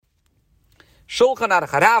Shulchan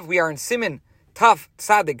Aruch Harav. We are in Siman Taf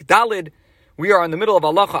Tzadik Dalid. We are in the middle of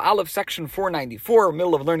Halacha Aleph, section 494,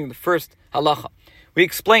 middle of learning the first Halacha. We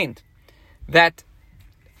explained that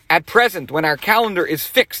at present, when our calendar is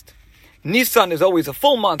fixed, Nisan is always a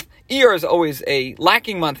full month, Iyar is always a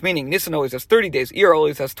lacking month, meaning Nisan always has 30 days, Iyar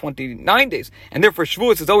always has 29 days, and therefore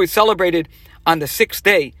Shavuos is always celebrated on the 6th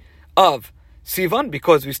day of Sivan,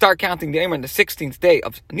 because we start counting the Eimer on the 16th day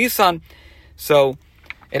of Nisan, so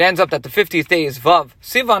it ends up that the 50th day is Vav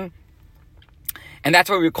Sivan, and that's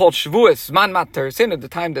why we call Shavuos Man Mat Teresin, at the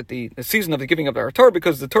time that the season of the giving of our Torah,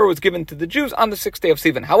 because the Torah was given to the Jews on the 6th day of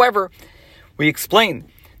Sivan. However, we explained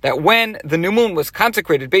that when the new moon was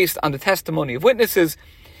consecrated based on the testimony of witnesses,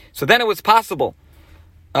 so then it was possible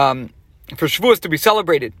for Shavuos to be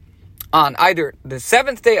celebrated on either the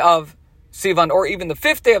 7th day of Sivan or even the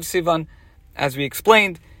 5th day of Sivan, as we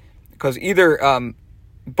explained, because either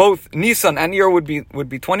both Nisan and Iyar would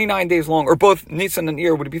be 29 days long, or both Nisan and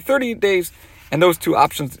Iyar would be 30 days, and those two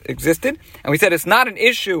options existed. And we said it's not an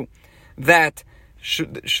issue that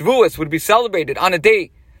Shavuos would be celebrated on a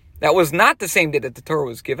day that was not the same day that the Torah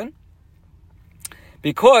was given,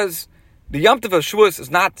 because the Yom Tov of Shavuos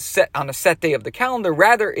is not set on a set day of the calendar.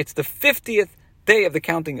 Rather, it's the 50th day of the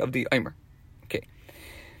counting of the Eimer. Okay.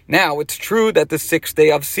 Now, it's true that the 6th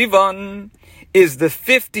day of Sivan is the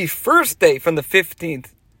 51st day from the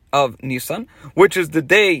 15th of Nisan, which is the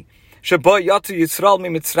day Sheba Yatzu Yisrael mi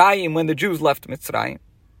Mitzrayim, when the Jews left Mitzrayim.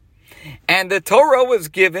 And the Torah was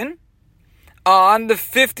given on the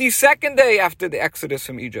 52nd day after the Exodus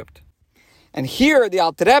from Egypt. And here the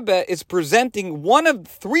Alter Rebbe is presenting one of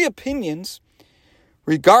three opinions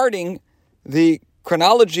regarding the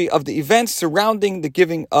chronology of the events surrounding the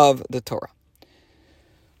giving of the Torah.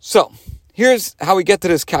 So, here's how we get to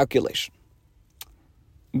this calculation.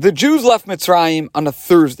 The Jews left Mitzrayim on a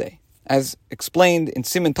Thursday, as explained in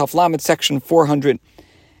Siman Taf Lamed, section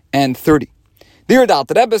 430. There the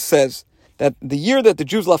Alter Rebbe says that the year that the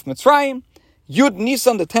Jews left Mitzrayim, Yud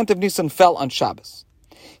Nisan, the 10th of Nisan, fell on Shabbos.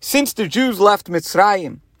 Since the Jews left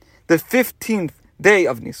Mitzrayim the 15th day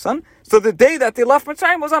of Nisan, so the day that they left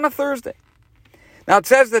Mitzrayim was on a Thursday. Now it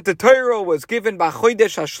says that the Torah was given by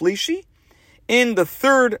Chodesh HaShlishi in the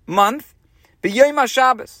 3rd month, B'Yom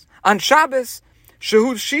HaShabbos, on Shabbos,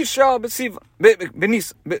 Shehu Shisha B'Sivan,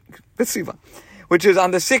 which is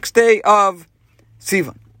on the 6th day of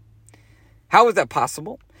Sivan. How is that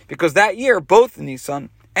possible? Because that year, both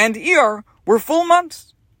Nisan and Iyar were full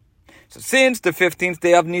months. So since the 15th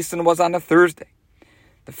day of Nisan was on a Thursday,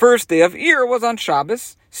 the first day of Iyar was on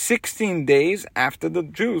Shabbos, 16 days after the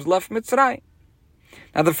Jews left Mitzrayim.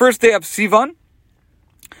 Now the first day of Sivan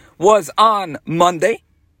was on Monday,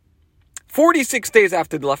 46 days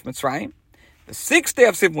after they left Mitzrayim. The 6th day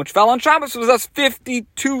of Sivan, which fell on Shabbos, was thus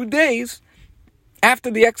 52 days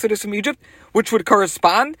after the Exodus from Egypt, which would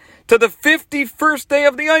correspond to the 51st day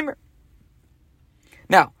of the Eimer.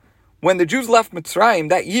 Now, when the Jews left Mitzrayim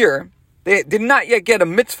that year, they did not yet get a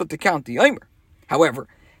mitzvah to count the Eimer. However,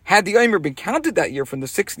 had the Eimer been counted that year from the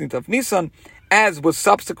 16th of Nisan, as was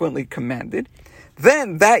subsequently commanded,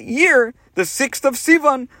 then that year, the 6th of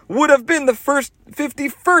Sivan, would have been the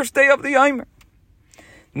 51st day of the Eimer.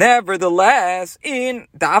 Nevertheless, in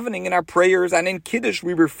davening, in our prayers, and in Kiddush,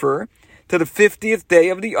 we refer to the 50th day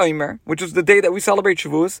of the Eimer, which is the day that we celebrate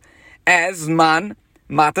Shavuos, as Man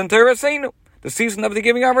Matan Tereseinu, the season of the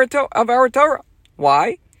giving of our Torah.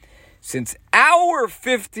 Why? Since our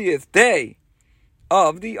 50th day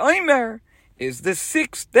of the Eimer is the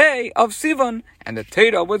 6th day of Sivan, and the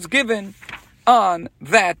Torah was given on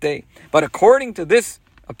that day. But according to this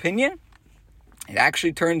opinion, it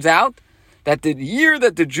actually turns out that the year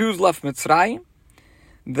that the Jews left Mitzrayim,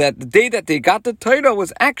 that the day that they got the Torah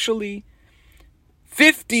was actually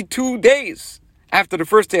 52 days after the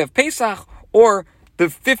first day of Pesach, or the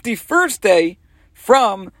 51st day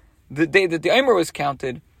from the day that the Eimer was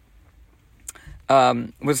counted,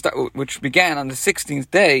 which began on the 16th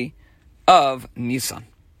day of Nisan.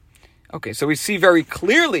 Okay, so we see very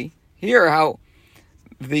clearly here how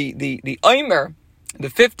the Eimer, the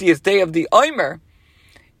 50th day of the Eimer,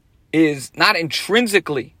 is not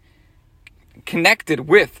intrinsically connected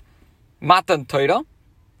with Matan Torah,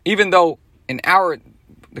 even though in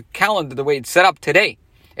the calendar, the way it's set up today,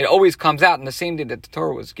 it always comes out on the same day that the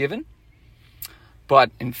Torah was given.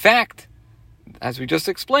 But in fact, as we just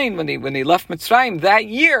explained, when they left Mitzrayim that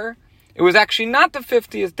year, it was actually not the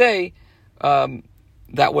 50th day.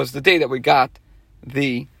 That was the day that we got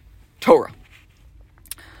the Torah.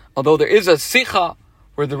 Although there is a Sikha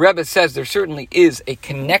where the Rebbe says there certainly is a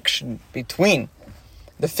connection between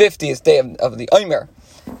the 50th day of the Eimer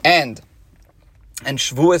and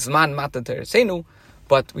Shavuos Man Matan Tereseinu,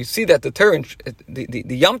 But we see that the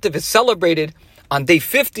Yom Tov is celebrated on day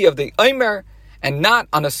 50 of the Omer, and not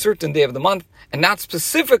on a certain day of the month, and not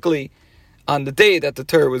specifically on the day that the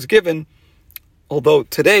Torah was given. Although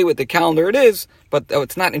today with the calendar it is, but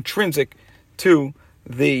it's not intrinsic to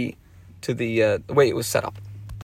the way it was set up.